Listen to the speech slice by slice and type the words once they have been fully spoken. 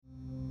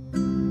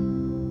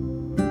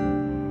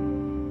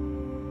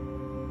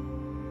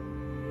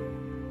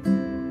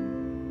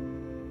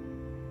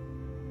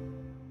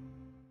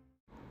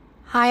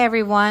Hi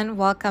everyone,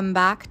 welcome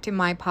back to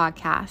my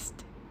podcast.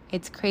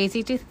 It's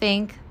crazy to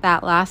think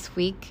that last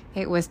week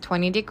it was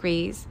 20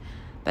 degrees,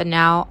 but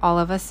now all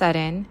of a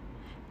sudden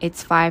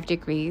it's 5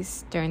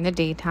 degrees during the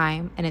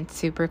daytime and it's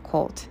super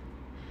cold.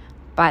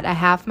 But I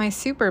have my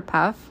super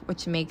puff,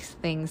 which makes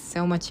things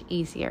so much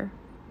easier.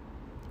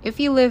 If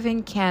you live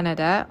in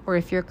Canada or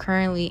if you're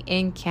currently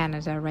in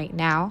Canada right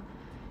now,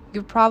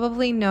 you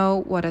probably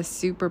know what a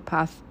super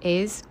puff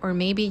is, or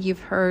maybe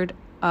you've heard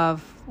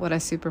of what a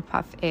super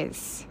puff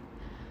is.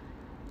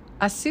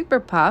 A super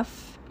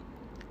puff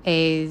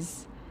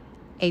is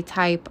a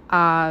type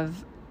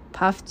of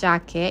puff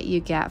jacket you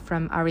get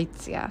from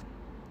Aritzia.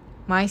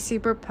 My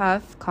super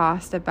puff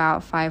cost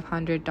about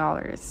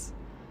 $500.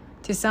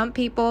 To some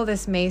people,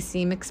 this may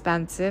seem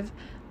expensive,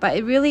 but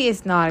it really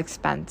is not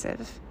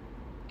expensive.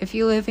 If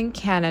you live in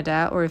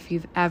Canada or if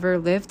you've ever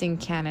lived in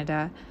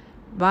Canada,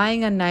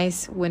 buying a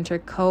nice winter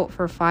coat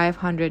for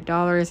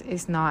 $500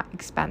 is not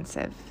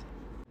expensive.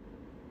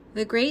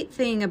 The great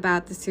thing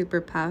about the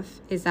Super Puff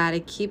is that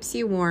it keeps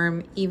you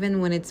warm even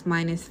when it's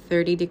minus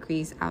 30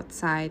 degrees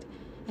outside,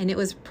 and it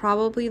was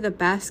probably the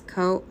best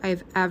coat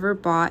I've ever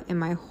bought in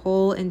my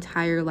whole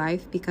entire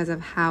life because of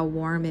how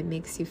warm it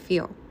makes you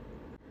feel.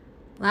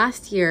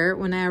 Last year,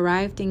 when I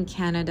arrived in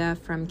Canada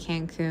from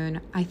Cancun,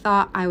 I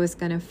thought I was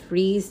going to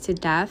freeze to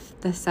death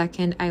the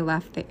second I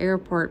left the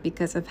airport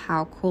because of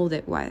how cold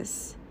it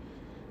was.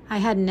 I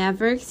had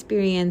never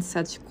experienced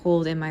such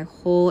cold in my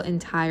whole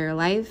entire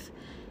life.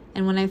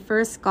 And when I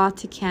first got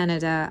to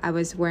Canada, I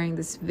was wearing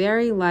this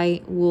very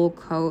light wool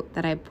coat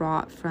that I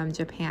brought from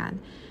Japan.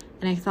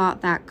 And I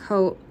thought that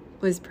coat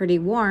was pretty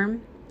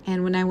warm.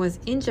 And when I was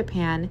in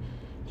Japan,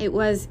 it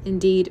was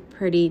indeed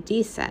pretty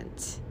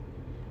decent.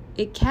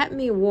 It kept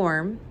me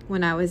warm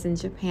when I was in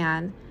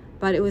Japan,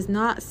 but it was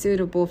not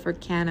suitable for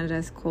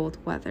Canada's cold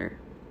weather.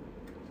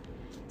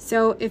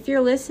 So if you're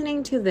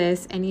listening to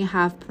this and you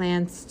have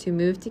plans to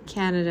move to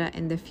Canada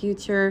in the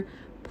future,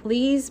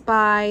 please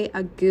buy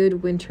a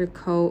good winter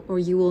coat or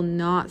you will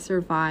not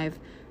survive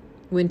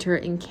winter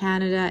in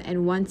Canada.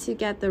 And once you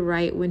get the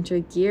right winter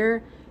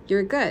gear,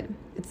 you're good.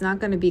 It's not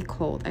going to be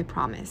cold, I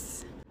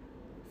promise.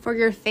 For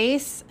your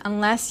face,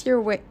 unless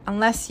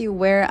you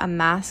wear a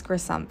mask or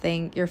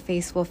something, your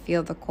face will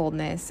feel the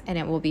coldness and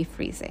it will be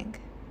freezing.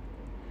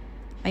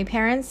 My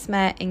parents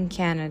met in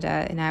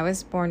Canada and I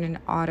was born in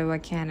Ottawa,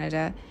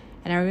 Canada.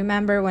 And I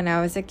remember when I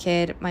was a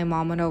kid, my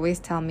mom would always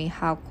tell me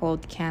how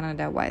cold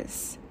Canada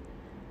was.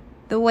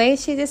 The way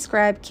she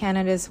described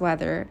Canada's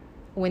winter,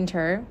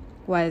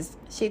 was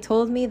she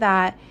told me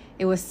that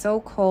it was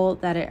so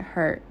cold that it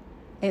hurt.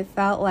 It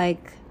felt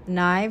like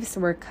knives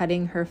were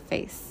cutting her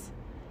face.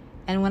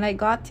 And when I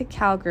got to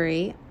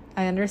Calgary,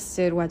 I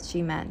understood what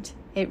she meant.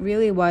 It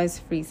really was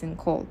freezing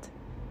cold.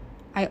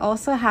 I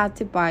also had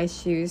to buy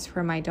shoes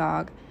for my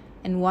dog,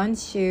 and one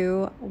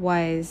shoe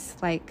was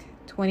like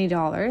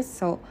 $20,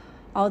 so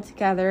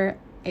altogether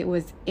it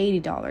was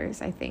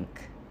 $80, I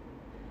think.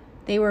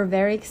 They were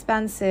very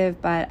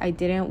expensive, but I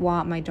didn't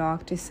want my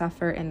dog to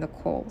suffer in the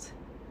cold.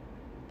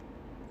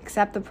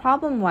 Except the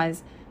problem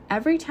was,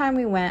 every time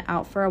we went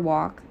out for a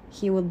walk,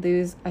 he would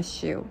lose a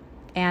shoe.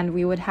 And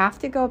we would have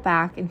to go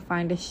back and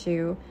find a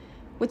shoe,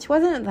 which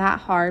wasn't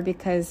that hard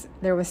because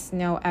there was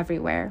snow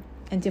everywhere.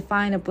 And to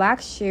find a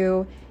black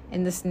shoe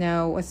in the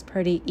snow was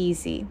pretty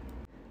easy.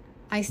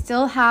 I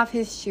still have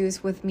his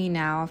shoes with me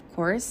now, of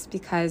course,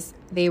 because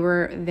they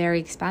were very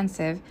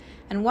expensive.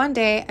 And one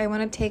day I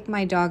want to take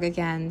my dog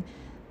again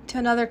to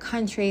another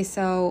country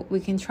so we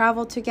can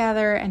travel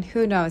together, and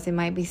who knows, it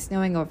might be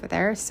snowing over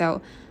there.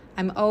 So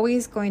I'm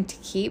always going to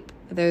keep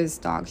those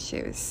dog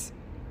shoes.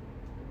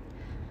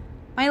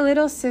 My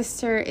little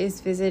sister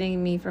is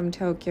visiting me from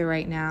Tokyo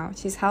right now.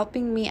 She's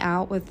helping me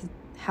out with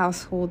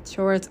household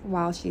chores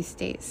while she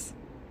stays.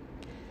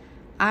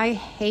 I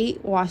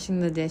hate washing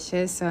the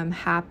dishes, so I'm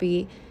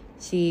happy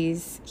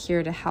she's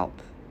here to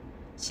help.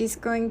 She's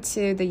going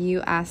to the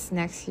US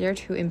next year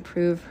to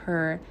improve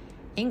her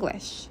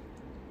English.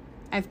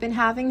 I've been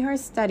having her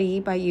study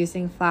by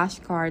using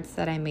flashcards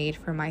that I made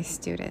for my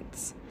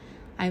students.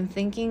 I'm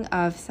thinking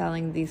of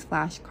selling these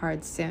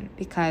flashcards soon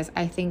because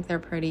I think they're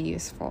pretty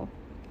useful.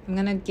 I'm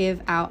going to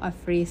give out a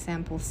free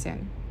sample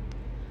soon.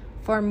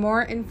 For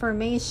more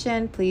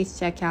information, please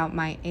check out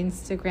my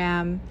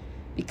Instagram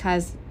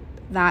because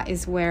that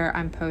is where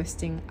I'm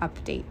posting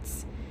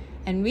updates.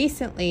 And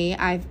recently,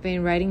 I've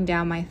been writing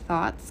down my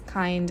thoughts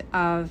kind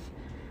of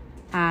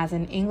as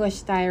an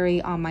English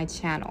diary on my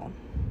channel.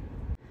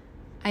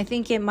 I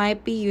think it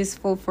might be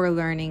useful for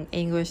learning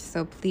English,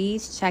 so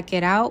please check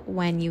it out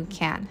when you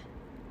can.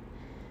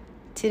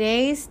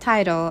 Today's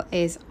title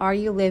is, Are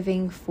You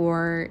Living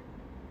for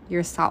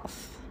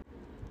Yourself?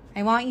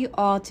 I want you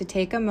all to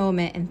take a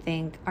moment and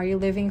think, are you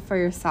living for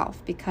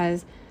yourself?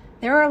 Because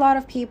there are a lot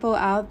of people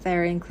out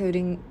there,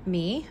 including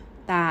me,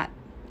 that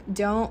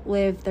don't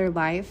live their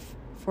life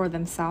for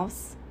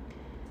themselves.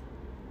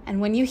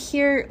 And when you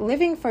hear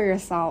living for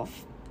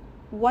yourself,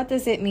 what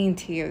does it mean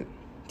to you?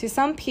 To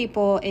some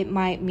people, it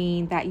might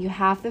mean that you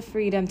have the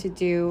freedom to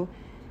do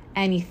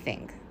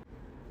anything.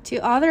 To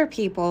other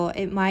people,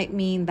 it might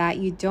mean that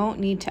you don't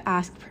need to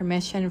ask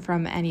permission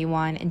from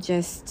anyone and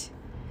just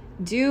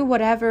do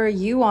whatever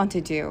you want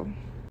to do.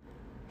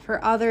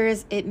 For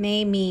others, it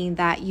may mean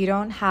that you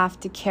don't have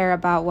to care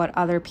about what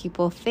other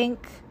people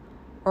think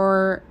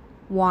or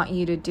want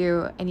you to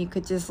do, and you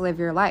could just live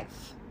your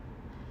life.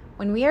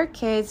 When we are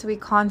kids, we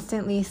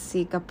constantly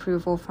seek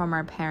approval from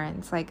our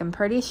parents. Like, I'm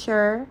pretty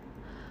sure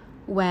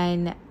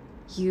when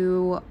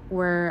you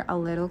were a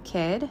little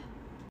kid,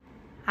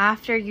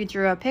 after you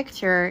drew a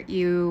picture,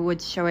 you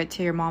would show it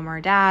to your mom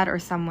or dad or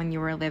someone you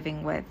were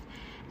living with.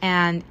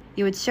 And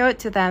you would show it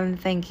to them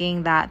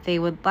thinking that they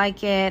would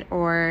like it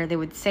or they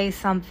would say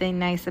something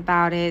nice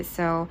about it.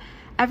 So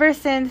ever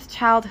since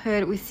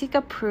childhood, we seek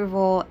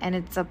approval, and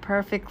it's a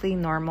perfectly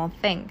normal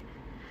thing.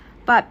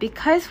 But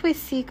because we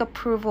seek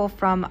approval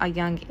from a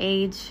young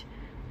age,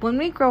 when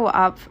we grow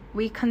up,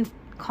 we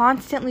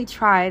constantly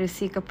try to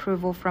seek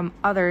approval from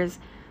others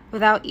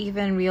without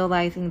even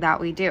realizing that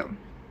we do.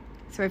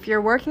 So if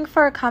you're working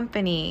for a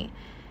company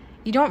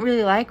you don't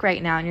really like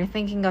right now and you're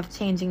thinking of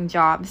changing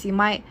jobs, you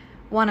might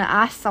want to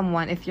ask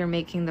someone if you're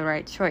making the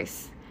right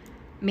choice.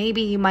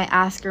 Maybe you might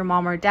ask your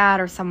mom or dad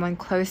or someone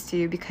close to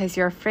you because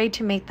you're afraid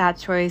to make that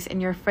choice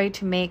and you're afraid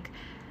to make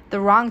the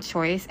wrong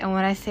choice. And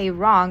when I say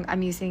wrong,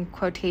 I'm using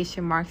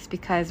quotation marks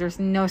because there's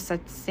no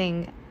such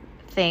thing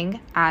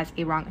as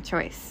a wrong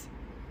choice.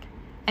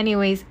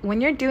 Anyways,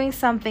 when you're doing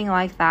something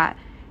like that,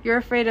 you're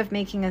afraid of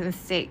making a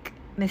mistake,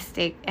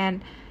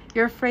 and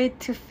you're afraid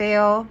to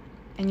fail,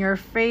 and you're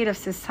afraid of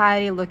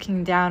society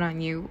looking down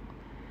on you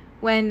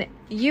when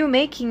you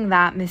making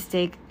that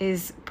mistake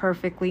is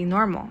perfectly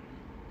normal.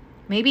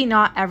 Maybe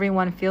not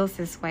everyone feels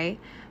this way,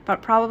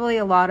 but probably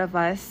a lot of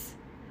us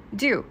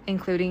do,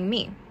 including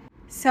me.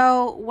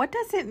 So what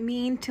does it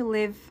mean to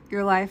live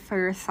your life for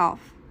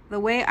yourself? The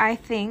way I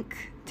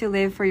think to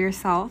live for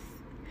yourself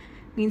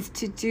means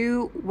to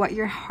do what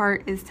your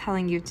heart is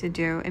telling you to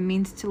do. It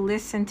means to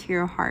listen to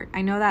your heart.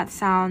 I know that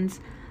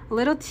sounds a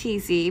little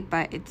cheesy,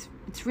 but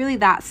it's really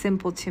that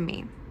simple to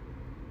me.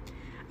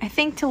 I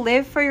think to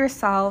live for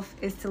yourself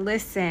is to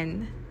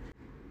listen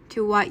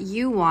to what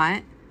you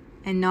want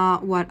and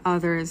not what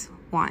others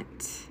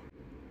want.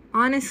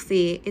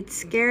 Honestly, it's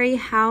scary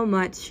how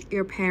much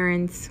your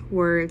parents'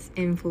 words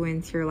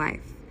influence your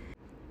life.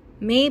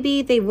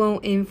 Maybe they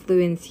won't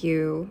influence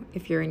you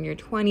if you're in your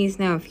 20s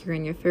now, if you're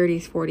in your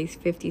 30s, 40s,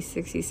 50s,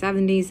 60s,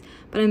 70s,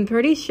 but I'm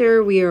pretty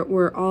sure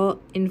we're all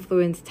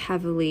influenced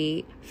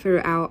heavily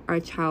throughout our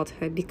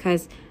childhood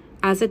because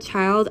as a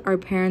child, our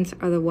parents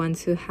are the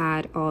ones who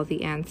had all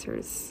the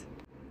answers.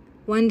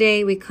 One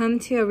day, we come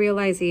to a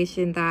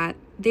realization that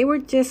they were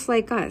just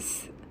like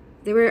us.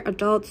 They were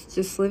adults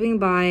just living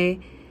by.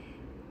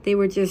 They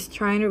were just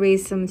trying to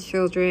raise some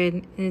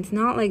children, and it's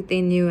not like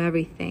they knew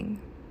everything.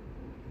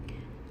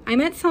 I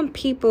met some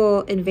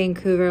people in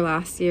Vancouver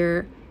last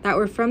year that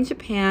were from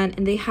Japan,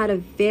 and they had a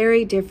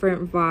very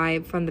different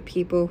vibe from the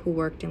people who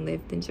worked and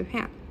lived in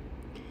Japan.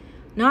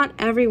 Not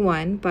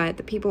everyone, but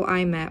the people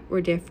I met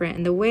were different,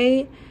 and the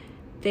way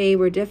they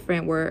were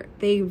different were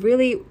they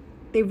really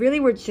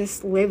were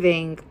just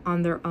living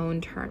on their own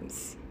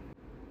terms.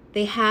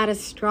 They had a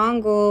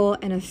strong goal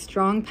and a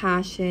strong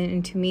passion,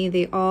 and to me,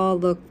 they all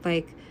looked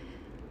like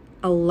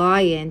a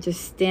lion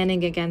just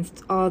standing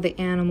against all the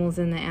animals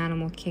in the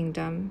animal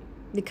kingdom.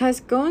 Because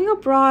going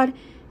abroad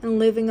and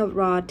living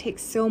abroad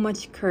takes so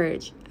much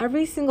courage.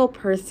 Every single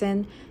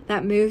person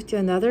that moved to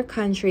another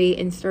country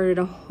and started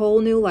a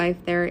whole new life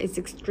there is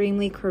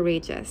extremely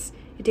courageous.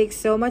 It takes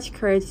so much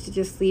courage to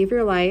just leave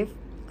your life,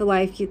 the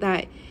life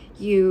that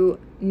you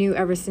knew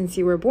ever since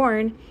you were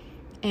born,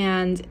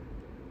 and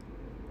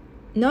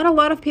not a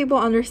lot of people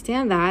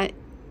understand that.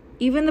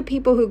 Even the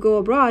people who go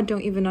abroad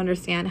don't even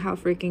understand how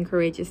freaking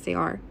courageous they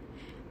are.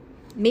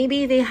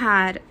 Maybe they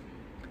had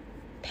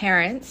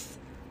parents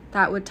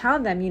that would tell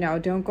them,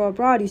 don't go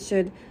abroad. You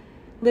should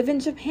live in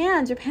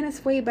Japan. Japan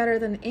is way better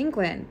than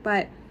England.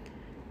 But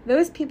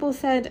those people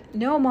said,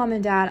 no, mom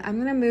and dad, I'm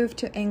going to move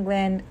to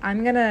England.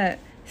 I'm going to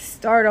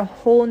start a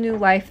whole new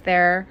life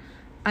there.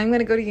 I'm going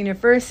to go to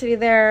university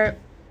there.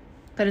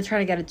 I'm going to try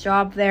to get a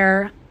job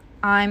there.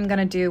 I'm going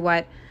to do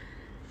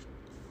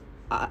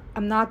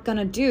I'm not going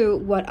to do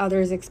what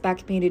others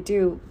expect me to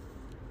do,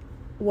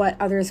 what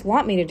others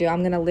want me to do.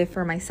 I'm going to live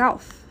for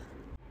myself.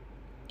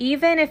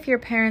 Even if your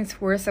parents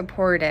were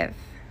supportive,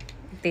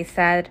 they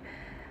said,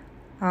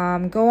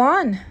 go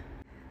on.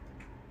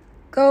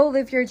 Go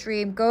live your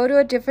dream. Go to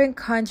a different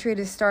country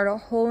to start a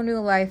whole new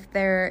life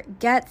there.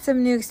 Get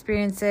some new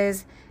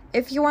experiences.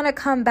 If you want to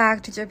come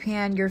back to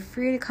Japan, you're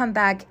free to come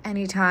back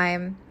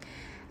anytime.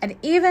 And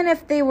even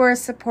if they were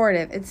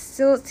supportive, it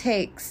still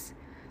takes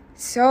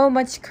so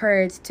much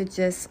courage to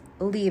just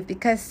leave,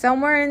 because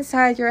somewhere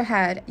inside your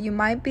head, you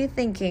might be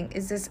thinking,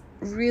 is this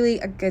really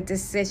a good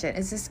decision?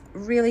 Is this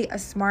really a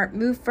smart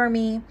move for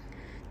me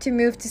to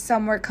move to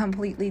somewhere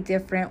completely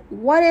different?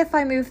 What if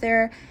I move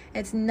there?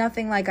 It's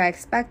nothing like I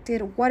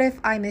expected. What if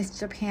I miss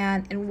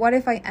Japan? And what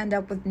if I end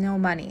up with no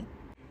money?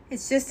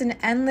 It's just an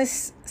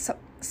endless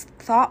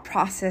thought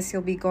process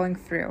you'll be going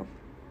through.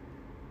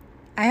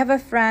 I have a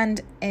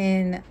friend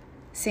in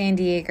San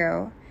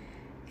Diego,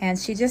 and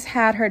she just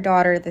had her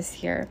daughter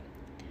this year.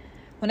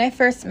 When I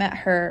first met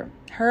her,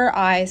 her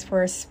eyes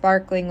were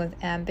sparkling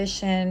with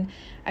ambition.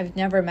 I've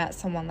never met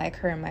someone like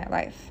her in my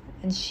life.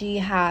 And she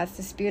has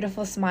this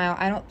beautiful smile.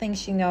 I don't think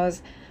she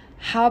knows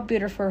how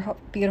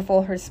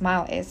beautiful her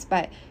smile is,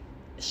 but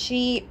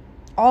she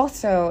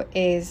also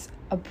is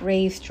a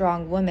brave,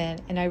 strong woman,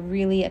 and I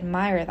really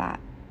admire that.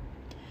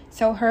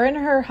 So her and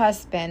her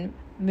husband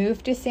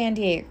moved to San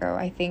Diego,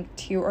 I think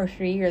 2 or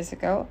 3 years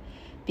ago,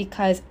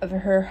 because of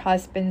her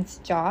husband's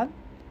job.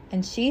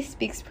 And she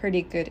speaks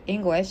pretty good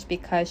English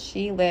because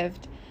she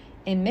lived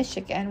in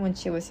Michigan when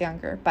she was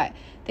younger. But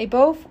they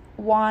both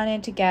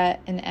wanted to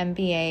get an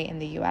MBA in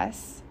the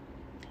US.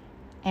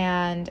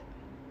 And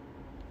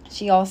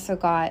she also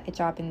got a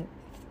job in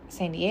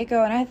San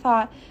Diego. And I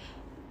thought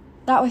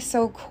that was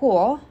so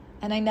cool.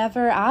 And I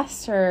never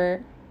asked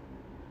her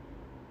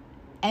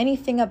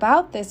anything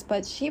about this,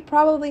 but she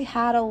probably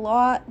had a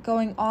lot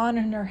going on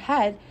in her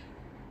head.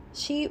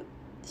 She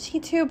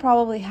too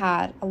probably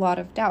had a lot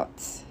of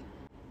doubts.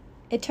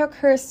 It took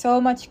her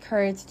so much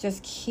courage to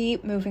just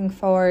keep moving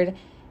forward,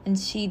 and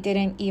she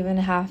didn't even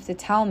have to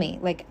tell me.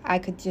 Like, I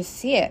could just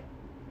see it.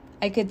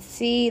 I could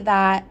see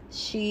that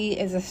she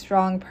is a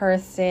strong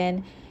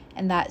person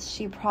and that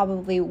she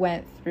probably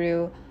went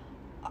through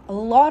a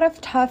lot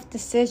of tough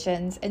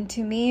decisions. And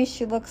to me,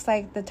 she looks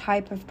like the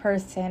type of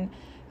person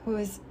who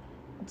is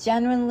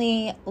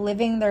genuinely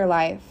living their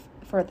life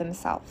for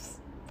themselves.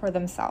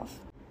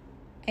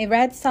 I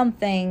read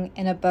something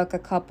in a book a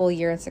couple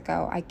years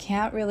ago. I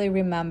can't really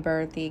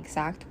remember the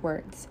exact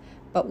words,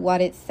 but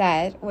what it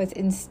said was,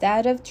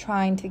 instead of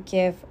trying to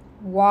give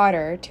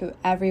water to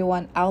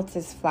everyone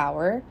else's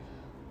flower,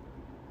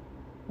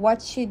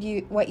 what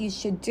you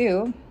should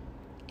do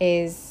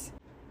is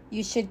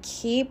you should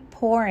keep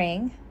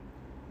pouring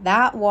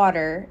that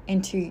water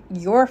into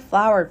your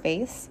flower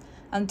vase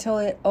until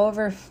it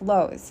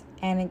overflows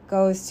and it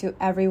goes to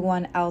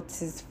everyone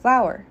else's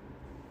flower.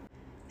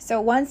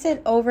 So once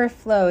it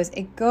overflows,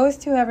 it goes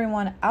to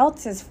everyone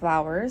else's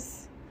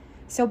flowers.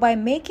 So by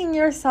making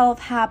yourself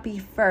happy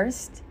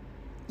first,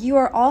 you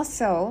are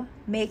also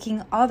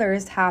making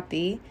others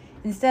happy,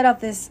 instead of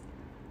this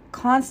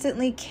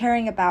constantly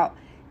caring about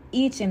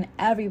each and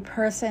every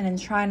person and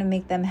trying to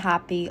make them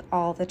happy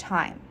all the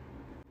time.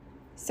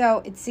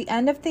 So it's the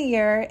end of the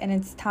year and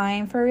it's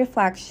time for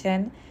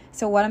reflection.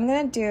 So what I'm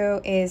going to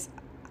do is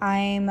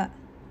I'm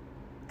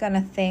going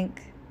to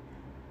think,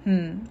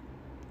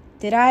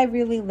 did I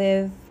really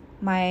live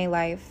my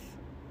life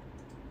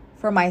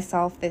for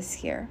myself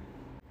this year?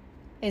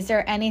 Is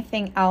there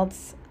anything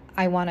else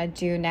I want to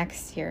do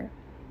next year?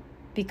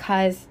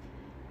 Because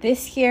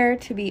this year,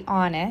 to be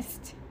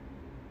honest,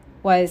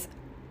 was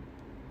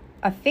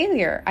a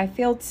failure. I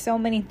failed so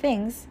many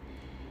things,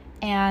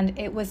 and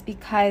it was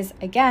because,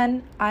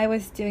 again, I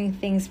was doing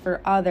things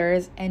for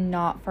others and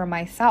not for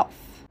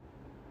myself.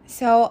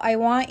 So I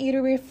want you to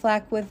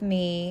reflect with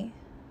me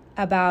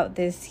about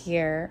this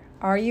year.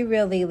 Are you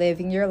really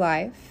living your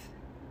life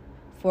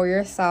for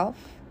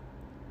yourself,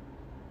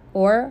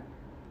 or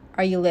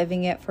are you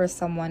living it for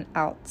someone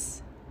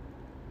else?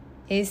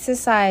 Is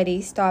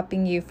society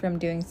stopping you from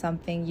doing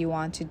something you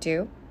want to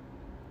do?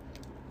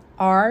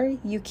 Are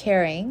you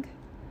caring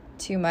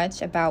too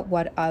much about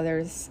what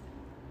others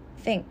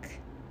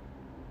think?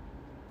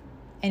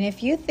 And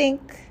if you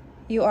think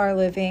you are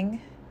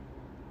living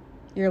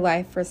your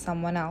life for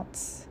someone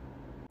else,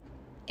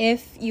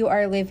 if you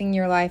are living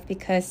your life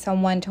because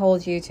someone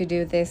told you to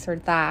do this or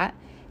that,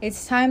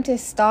 it's time to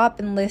stop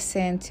and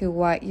listen to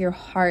what your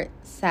heart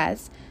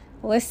says.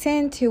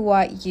 Listen to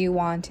what you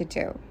want to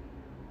do.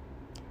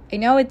 I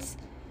know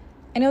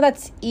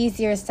that's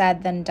easier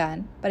said than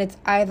done, but it's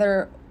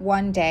either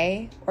one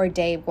day or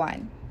day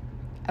one.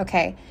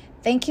 Okay,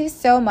 thank you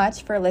so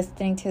much for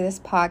listening to this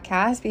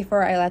podcast.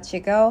 Before I let you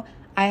go,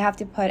 I have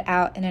to put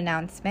out an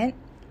announcement.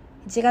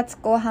 1月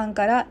後半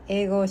から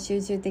英語を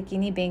集中的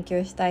に勉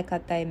強したい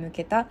方へ向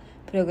けた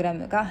プログラ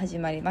ムが始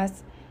まりま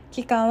す。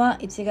期間は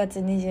1月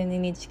22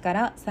日か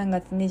ら3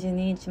月22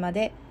日ま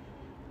で、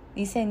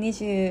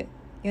2024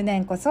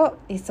年こそ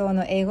理想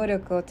の英語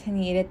力を手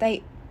に入れた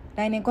い、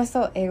来年こ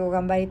そ英語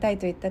頑張りたい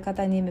といった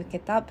方に向け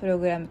たプロ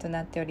グラムと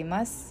なっており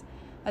ます。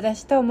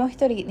私ともう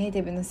一人ネイテ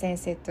ィブの先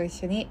生と一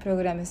緒に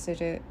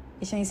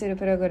する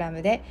プログラ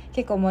ムで、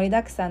結構盛り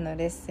だくさんの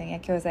レッスンや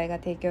教材が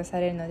提供さ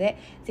れるので、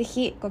ぜ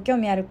ひご興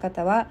味ある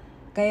方は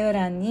概要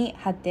欄に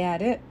貼ってあ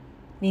る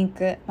リン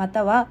クま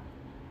たは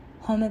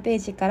ホームペー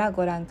ジから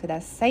ご覧く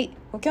ださい。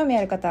ご興味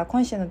ある方は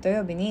今週の土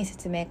曜日に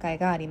説明会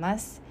がありま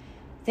す。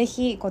ぜ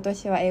ひ今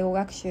年は英語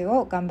学習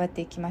を頑張っ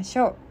ていきまし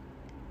ょう。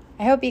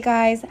I hope you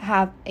guys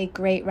have a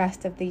great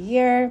rest of the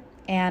year,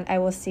 and I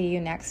will see you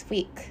next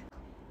week.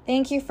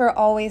 Thank you for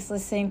always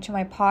listening to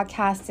my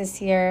podcast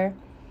this year,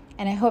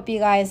 and I hope you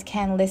guys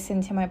can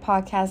listen to my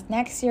podcast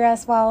next year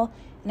as well,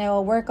 and I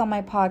will work on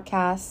my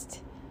podcast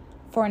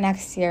for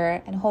next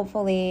year, and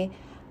hopefully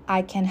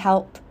I can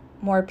help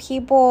more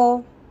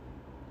people,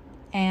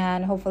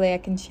 and hopefully I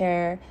can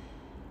share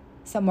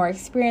some more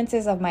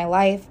experiences of my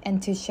life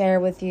and to share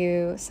with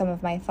you some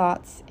of my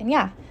thoughts. And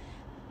yeah,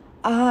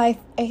 I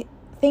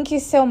thank you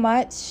so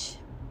much.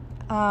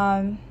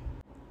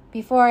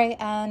 Before I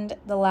end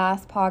the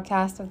last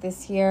podcast of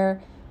this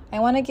year, I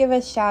want to give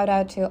a shout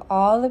out to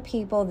all the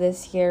people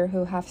this year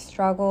who have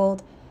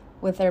struggled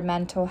with their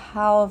mental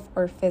health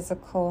or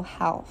physical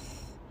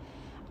health.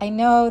 I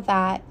know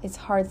that it's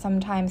hard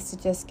sometimes to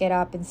just get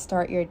up and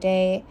start your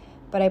day,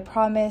 but I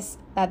promise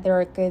that there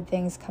are good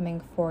things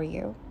coming for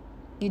you.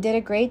 You did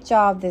a great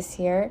job this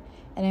year,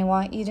 and I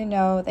want you to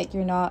know that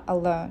you're not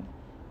alone.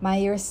 My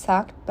year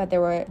sucked, but there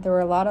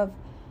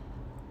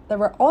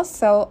were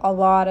also a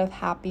lot of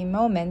happy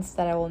moments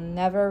that I will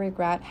never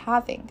regret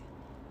having.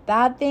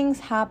 Bad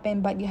things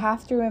happen, but you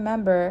have to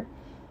remember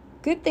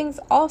good things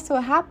also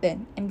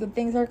happen and good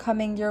things are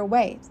coming your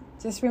way.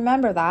 Just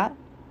remember that.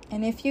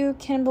 And if you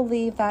can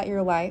believe that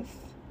your life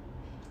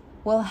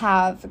will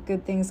have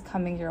good things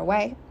coming your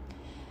way,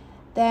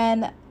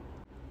 then,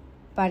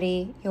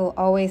 buddy, you'll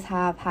always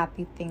have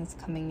happy things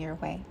coming your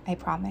way. I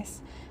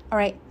promise. All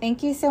right.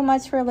 Thank you so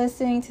much for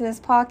listening to this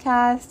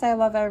podcast. I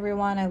love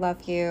everyone. I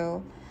love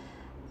you.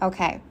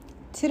 Okay.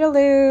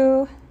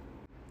 Toodaloo!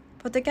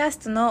 ポッドキャス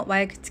トの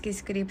ワイク付き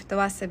スクリプト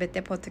はすべ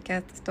てポッドキ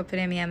ャストプ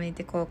レミアムに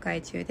て公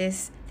開中で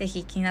す。ぜ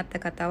ひ気になった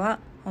方は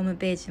ホーム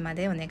ページま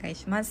でお願い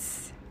しま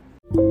す。